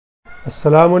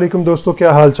अस्सलाम वालेकुम दोस्तों,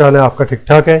 क्या हाल चाल है आपका? ठीक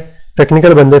ठाक है।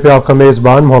 टेक्निकल बंदे पे आपका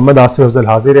मेज़बान मोहम्मद आसिफ अफजल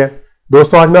हाजिर है।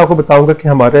 दोस्तों आज मैं आपको बताऊंगा कि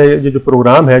हमारा ये जो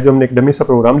प्रोग्राम है, जो हमने एक डमी सा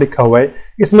प्रोग्राम लिखा हुआ है,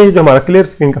 इसमें ये जो हमारा क्लियर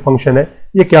स्क्रीन का फंक्शन है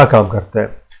ये क्या काम करता है।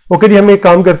 ओके जी, हम एक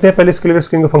काम करते हैं, पहले इस क्लियर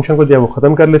स्क्रीन का फंक्शन को जो है वो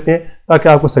खत्म कर लेते हैं ताकि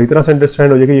आपको सही तरह से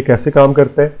अंडरस्टैंड हो जाए कि ये कैसे काम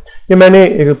करता है। ये मैंने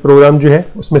एक प्रोग्राम जो है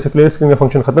उसमें से क्लियर स्क्रीन का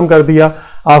फंक्शन खत्म कर दिया।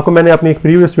 आपको मैंने अपनी एक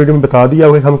प्रीवियस वीडियो में बता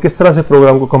दिया कि हम किस तरह से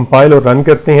प्रोग्राम को कंपाइल और रन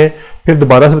करते हैं। फिर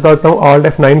दोबारा से बताता हूँ, Alt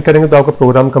F9 करेंगे तो आपका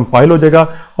प्रोग्राम कंपाइल हो जाएगा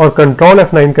और कंट्रोल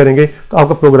F9 करेंगे तो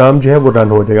आपका प्रोग्राम जो है वो रन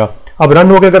हो जाएगा। अब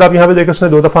रन हो गया, अगर आप यहाँ पे देखें उसने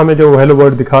 2 दफ़ा में जो हेलो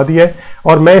वर्ड दिखा दिया है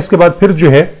और मैं इसके बाद फिर जो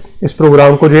है इस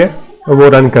प्रोग्राम को जो है वो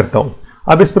रन करता हूँ।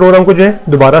 अब इस प्रोग्राम को जो है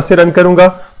दोबारा से रन करूंगा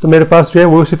तो मेरे पास जो है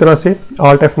वो उसी तरह से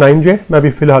Alt F9 जो है, मैं अभी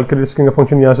फिलहाल क्लियर स्क्रीन का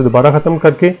फंक्शन यहाँ से दोबारा खत्म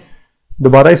करके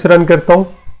दोबारा इसे रन करता हूँ।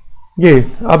 ये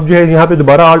अब जो है यहाँ पे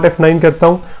दोबारा Alt F9 करता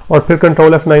हूँ और फिर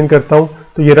कंट्रोल F9 करता हूँ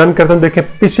तो ये रन करता हूँ। देखें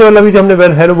पिछले वाला भी जो हमने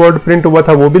वेल हेलो वर्ड प्रिंट हुआ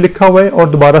था वो भी लिखा हुआ है और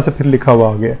दोबारा से फिर लिखा हुआ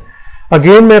आ गया।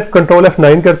 अगेन मैं कंट्रोल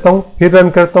F9 करता हूँ, फिर रन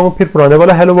करता हूँ, फिर पुराने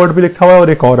वाला हेलो वर्ड भी लिखा हुआ है और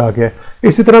एक और आ गया।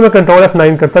 इसी तरह मैं कंट्रोल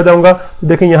F9 करता जाऊंगा तो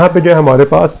देखें यहाँ पे जो है हमारे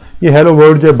पास ये हेलो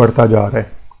वर्ड जो है बढ़ता जा रहा है।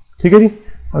 ठीक है जी,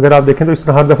 अगर आप देखें तो इस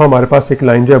तरह हर दफ़ा हमारे पास एक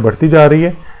लाइन जो है बढ़ती जा रही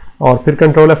है और फिर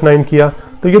कंट्रोल F9 किया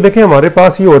तो ये देखें हमारे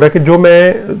पास ये हो रहा है कि जो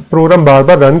मैं प्रोग्राम बार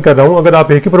बार रन कर रहा हूँ, अगर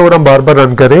आप एक ही प्रोग्राम बार बार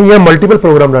रन कर रहे हैं या मल्टीपल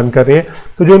प्रोग्राम रन कर रहे हैं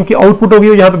तो जो उनकी आउटपुट होगी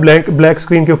वो यहाँ पे ब्लैक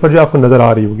स्क्रीन के ऊपर जो आपको नजर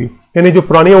आ रही होगी, यानी जो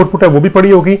पुरानी आउटपुट है वो भी पड़ी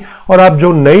होगी और आप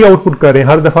जो नई आउटपुट कर रहे हैं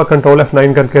हर दफ़ा कंट्रोल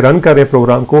F9 करके रन कर रहे हैं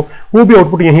प्रोग्राम को, वो भी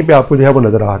आउटपुट यहीं पर आपको जो है वो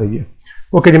नजर आ रही है।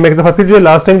 ओके जी, मैं एक दफ़ा फिर जो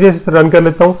लास्ट टाइम जैसे रन कर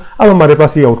लेता हूँ। अब हमारे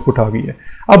पास ये आउटपुट आ गई है।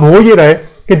 अब हो ये रहा है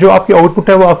कि जो आपकी आउटपुट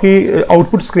है वो आपकी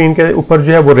आउटपुट स्क्रीन के ऊपर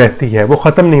जो है वो रहती है, वो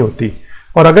ख़त्म नहीं होती।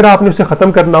 और अगर आपने उसे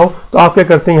ख़त्म करना हो तो आप क्या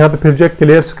करते हैं, यहाँ पे फिर जो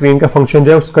क्लियर स्क्रीन का फंक्शन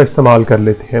जो है उसका इस्तेमाल कर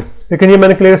लेते हैं। लेकिन ये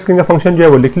मैंने क्लियर स्क्रीन का फंक्शन जो है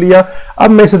वो लिख लिया।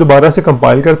 अब मैं इसे दोबारा से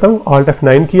कंपाइल करता हूँ, Alt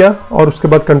F9 किया और उसके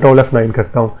बाद कंट्रोल F9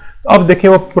 करता हूँ तो अब देखें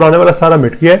वो पुराने वाला सारा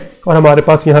मिट गया है और हमारे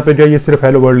पास यहाँ पे जो है ये सिर्फ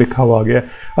हेलो वर्ड लिखा हुआ आ गया है।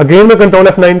 अगेन मैं कंट्रोल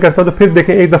F9 करता हूँ तो फिर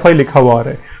देखें एक दफ़ा ही लिखा हुआ आ रहा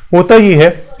है। होता ये है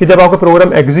कि जब आपका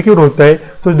प्रोग्राम एग्जीक्यूट होता है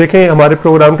तो देखें हमारे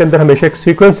प्रोग्राम के अंदर हमेशा एक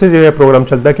सीक्वेंस से जो है प्रोग्राम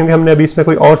चलता है, क्योंकि हमने अभी इसमें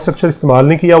कोई और स्ट्रक्चर इस्तेमाल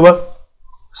नहीं किया हुआ।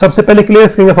 सबसे पहले क्लियर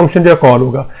स्क्रीन का फंक्शन जो है कॉल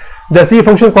होगा। जैसे ये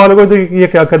फंक्शन कॉल होगा तो ये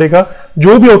क्या करेगा,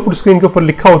 जो भी आउटपुट स्क्रीन के ऊपर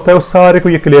लिखा होता है उस सारे को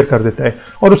ये क्लियर कर देता है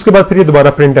और उसके बाद फिर ये दोबारा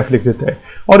प्रिंट एफ लिख देता है।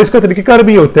 और इसका तरीकेकार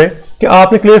भी होता है कि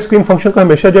आपने क्लियर स्क्रीन फंक्शन को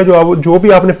हमेशा जो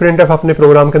भी आपने प्रिंट एफ अपने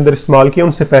प्रोग्राम के अंदर इस्तेमाल किया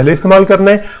उनसे पहले इस्तेमाल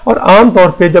करना है और आमतौर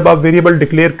पर जब आप वेरिएबल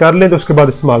डिक्लेयर कर लें तो उसके बाद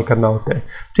इस्तेमाल करना होता है।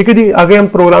 ठीक है जी, आगे हम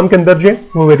प्रोग्राम के अंदर जो है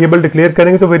वो वेरिएबल डिक्लेयर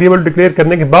करेंगे तो वेरिएबल डिक्लेयर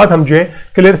करने के बाद हम जो है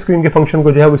क्लियर स्क्रीन के फंक्शन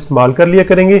को जो है वो इस्तेमाल कर लिया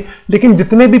करेंगे। लेकिन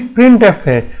जितने भी प्रिंट एफ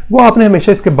हैं वो आपने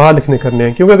हमेशा इसके बाद लिखने करने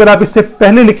हैं, क्योंकि अगर आप इससे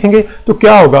पहले लिखेंगे तो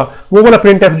क्या होगा, वो वाला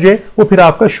प्रिंट एफ जो है वो फिर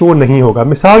आपका शो नहीं होगा।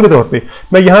 मिसाल के तौर पे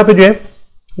मैं यहाँ पे जो है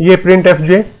ये प्रिंट एफ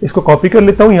जो है इसको कॉपी कर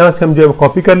लेता हूँ, यहाँ से हम जो है वो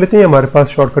कॉपी कर लेते हैं, हमारे पास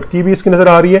शॉर्टकट की भी इसकी नजर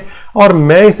आ रही है और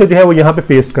मैं इसे जो है वो यहाँ पे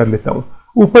पेस्ट कर लेता हूँ,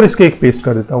 ऊपर इसके एक पेस्ट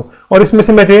कर देता हूँ और इसमें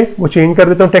से मैं जो है वो चेंज कर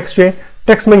देता हूँ टेक्स्ट जो है।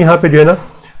 टेक्स्ट में यहाँ पे जो है ना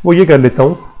वो ये कर लेता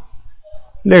हूँ,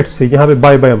 लेट्स से यहाँ पे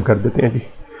बाय बाय हम कर देते हैं जी,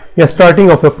 या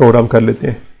स्टार्टिंग ऑफ द प्रोग्राम कर लेते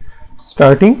हैं,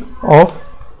 स्टार्टिंग ऑफ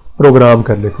प्रोग्राम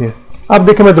कर लेते हैं। अब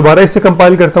देखें मैं दोबारा इसे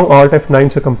कंपाइल करता हूं, Alt F9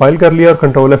 से कंपाइल कर लिया और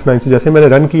कंट्रोल F9 से जैसे मैंने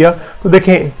रन किया तो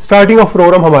देखें स्टार्टिंग ऑफ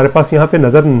प्रोग्राम हमारे पास यहाँ पे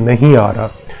नजर नहीं आ रहा।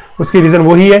 उसकी रीजन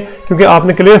वही है क्योंकि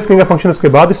आपने क्लियर स्क्रीन का फंक्शन उसके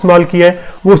बाद इस्तेमाल किया है,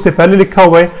 वो उससे पहले लिखा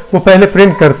हुआ है, वो पहले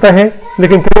प्रिंट करता है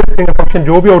लेकिन क्लियर स्क्रीन का फंक्शन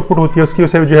जो भी आउटपुट होती है उसकी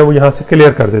उसे जो है वो यहाँ से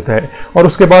क्लियर कर देता है और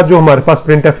उसके बाद जो हमारे पास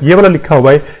प्रिंट एफ ये वाला लिखा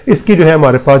हुआ है इसकी जो है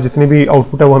हमारे पास जितनी भी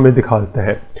आउटपुट है वो हमें दिखा देता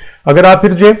है। अगर आप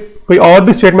फिर जो कोई और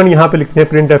भी स्टेटमेंट यहाँ पे लिखते हैं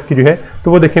प्रिंट एफ की जो है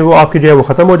तो वो देखें वो आपकी जो है वो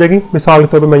खत्म हो जाएगी। मिसाल के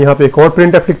तौर पे मैं यहाँ पे एक और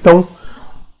प्रिंट एफ लिखता हूँ,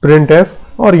 प्रिंट एफ,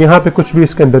 और यहाँ पे कुछ भी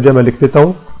इसके अंदर जो मैं लिख देता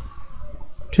हूँ।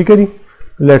 ठीक है जी,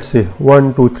 लेट्स से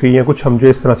 1 2 3 या कुछ हम जो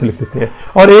इस तरह से लिख देते हैं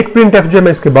और एक प्रिंट एफ जो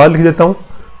मैं इसके बाद लिख देता हूँ।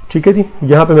 ठीक है जी,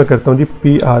 यहाँ पे मैं करता हूँ जी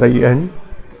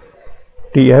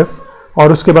PRINTF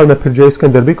और उसके बाद मैं फिर जो इसके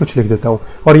अंदर भी कुछ लिख देता हूँ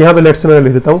और यहाँ पे लेट्स से मैं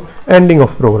लिख देता हूँ एंडिंग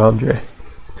ऑफ प्रोग्राम जो है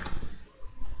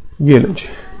ये लो जी,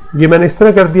 ये मैंने इस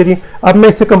तरह कर दिया जी। अब मैं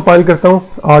इसे कंपाइल करता हूँ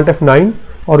Alt F9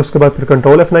 और उसके बाद फिर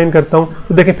कंट्रोल F9 करता हूँ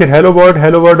तो देखें फिर हेलो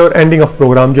वर्ड और एंडिंग ऑफ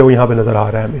प्रोग्राम जो यहाँ पे नजर आ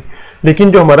रहा है हमें,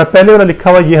 लेकिन जो हमारा पहले वाला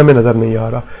लिखा हुआ ये हमें नजर नहीं आ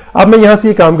रहा। अब मैं यहाँ से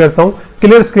ये काम करता हूँ,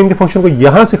 क्लियर स्क्रीन के फंक्शन को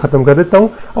यहाँ से खत्म कर देता हूँ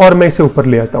और मैं इसे ऊपर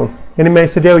ले आता हूँ, यानी मैं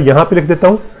इसे जो है यहाँ पे लिख देता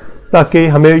हूँ ताकि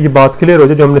हमें ये बात क्लियर हो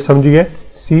जाए जो हमने समझी है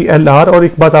CLR। और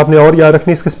एक बात आपने और याद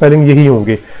रखनी, इसके स्पेलिंग यही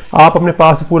होंगे। आप अपने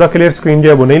पास पूरा क्लियर स्क्रीन जो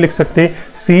है वो नहीं लिख सकते,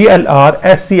 CLR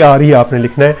SCR ही आपने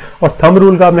लिखना है। और थंब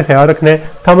रूल का आपने ख्याल रखना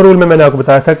है। थंब रूल में मैंने आपको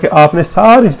बताया था कि आपने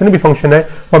सारे जितने भी फंक्शन है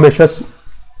वो हमेशा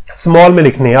स्मॉल में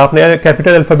लिखने हैं, आपने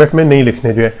कैपिटल अल्फाबेट में नहीं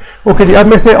लिखने जो है। ओके जी, अब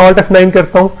मैं इसे Alt F9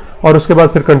 करता हूँ और उसके बाद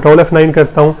फिर कंट्रोल F9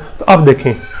 करता हूँ। तो अब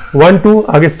देखें 1 2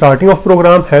 आगे starting of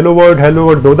programme, hello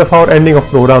word 2 दफ़ा और एंडिंग ऑफ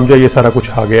प्रोग्राम जो है ये सारा कुछ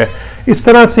आ गया है। इस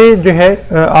तरह से जो है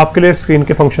आप क्लियर स्क्रीन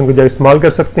के फंक्शन को जो इस्तेमाल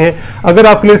कर सकते हैं। अगर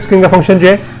आप क्लियर स्क्रीन का फंक्शन जो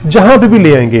है जहां पे भी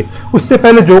ले आएंगे उससे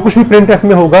पहले जो कुछ भी प्रिंट एफ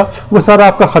में होगा वो सारा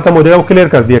आपका खत्म हो जाएगा, वो क्लियर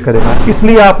कर दिया करेगा।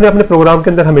 इसलिए आपने अपने प्रोग्राम के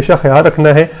अंदर हमेशा ख्याल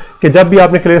रखना है कि जब भी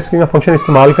आपने क्लियर स्क्रीन का फंक्शन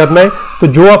इस्तेमाल करना है तो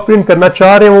जो आप प्रिंट करना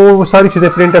चाह रहे हो वो सारी चीजें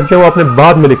प्रिंट एफ जो है वो आपने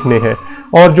बाद में लिखने हैं।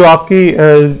 और जो आपकी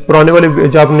पुराने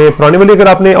वाली अगर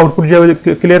आपने आउटपुट जो है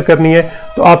क्लियर करनी है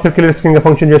तो आप फिर क्लियर स्क्रीन का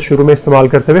फंक्शन जो शुरू में इस्तेमाल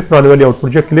करते हुए पुराने वाली आउटपुट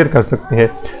जो क्लियर कर सकते हैं।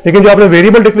 लेकिन जो आपने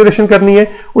वेरिएबल डिक्लेरेशन करनी है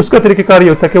उसका तरीकेकार ये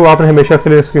होता है कि वो आपने हमेशा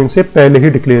क्लियर स्क्रीन से पहले ही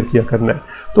डिक्लेयर किया करना है।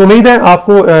 तो उम्मीद है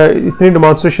आपको इतनी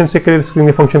डेमोंस्ट्रेशन से क्लियर स्क्रीन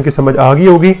के फंक्शन की समझ आ गई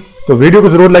होगी। तो वीडियो को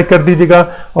जरूर लाइक कर दीजिएगा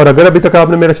और अगर अभी तक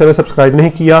आपने मेरा चैनल सब्सक्राइब नहीं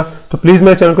किया तो प्लीज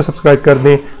मेरे चैनल को सब्सक्राइब कर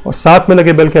दें और साथ में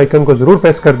लगे बेल के आइकन को जरूर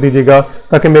प्रेस कर दीजिएगा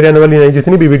ताकि मेरे आने वाली नई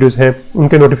जितनी भी वीडियोस हैं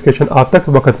उनके नोटिफिकेशन आप तक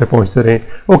वक्त पे पहुंचते रहें।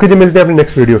 ओके जी, मिलते हैं अपने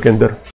नेक्स्ट वीडियो के अंदर।